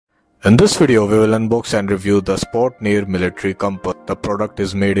In this video, we will unbox and review the Sportneer Military Compass. The product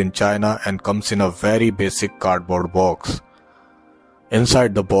is made in China and comes in a very basic cardboard box.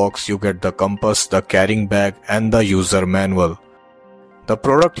 Inside the box, you get the compass, the carrying bag and the user manual. The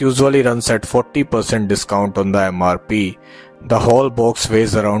product usually runs at 40% discount on the MRP. The whole box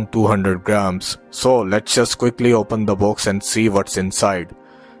weighs around 200 grams. So let's just quickly open the box and see what's inside.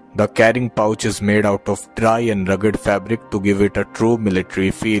 The carrying pouch is made out of dry and rugged fabric to give it a true military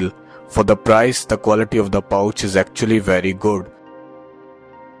feel. For the price, the quality of the pouch is actually very good.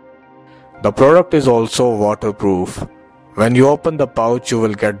 The product is also waterproof. When you open the pouch, you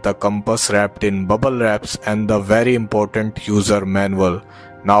will get the compass wrapped in bubble wraps and the very important user manual.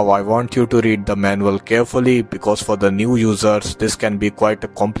 Now I want you to read the manual carefully because for the new users, this can be quite a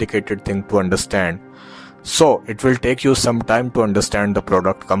complicated thing to understand. So it will take you some time to understand the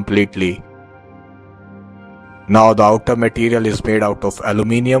product completely. Now the outer material is made out of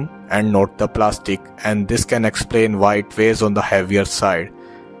aluminium and not the plastic, and this can explain why it weighs on the heavier side.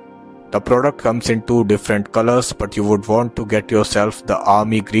 The product comes in two different colors, but you would want to get yourself the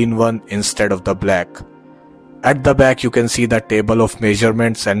army green one instead of the black. At the back you can see the table of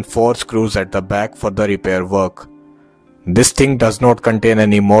measurements and 4 screws at the back for the repair work. This thing does not contain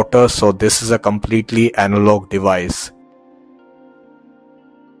any motor, so this is a completely analog device.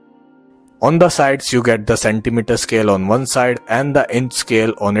 On the sides you get the centimeter scale on one side and the inch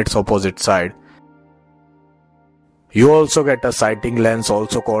scale on its opposite side. You also get a sighting lens,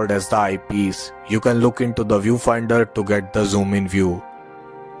 also called as the eyepiece. You can look into the viewfinder to get the zoom in view.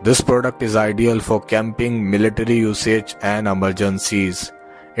 This product is ideal for camping, military usage and emergencies.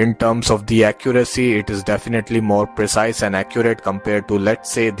 In terms of the accuracy, it is definitely more precise and accurate compared to,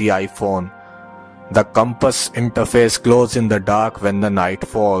 let's say, the iPhone. The compass interface glows in the dark when the night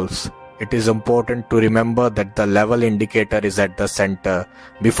falls. It is important to remember that the level indicator is at the center.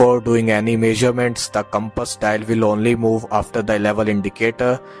 Before doing any measurements, the compass dial will only move after the level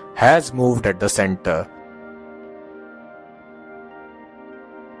indicator has moved at the center.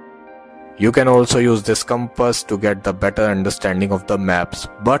 You can also use this compass to get the better understanding of the maps,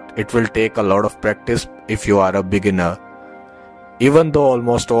 but it will take a lot of practice if you are a beginner. Even though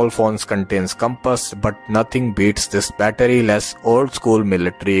almost all phones contains compass, but nothing beats this battery-less old-school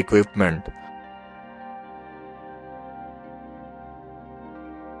military equipment.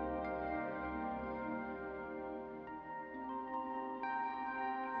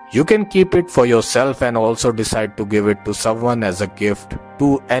 You can keep it for yourself and also decide to give it to someone as a gift,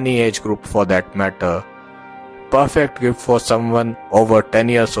 to any age group for that matter. Perfect gift for someone over 10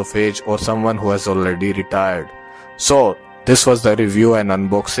 years of age or someone who has already retired. So, this was the review and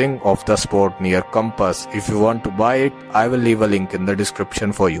unboxing of the Sportneer Compass. If you want to buy it, I will leave a link in the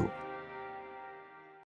description for you.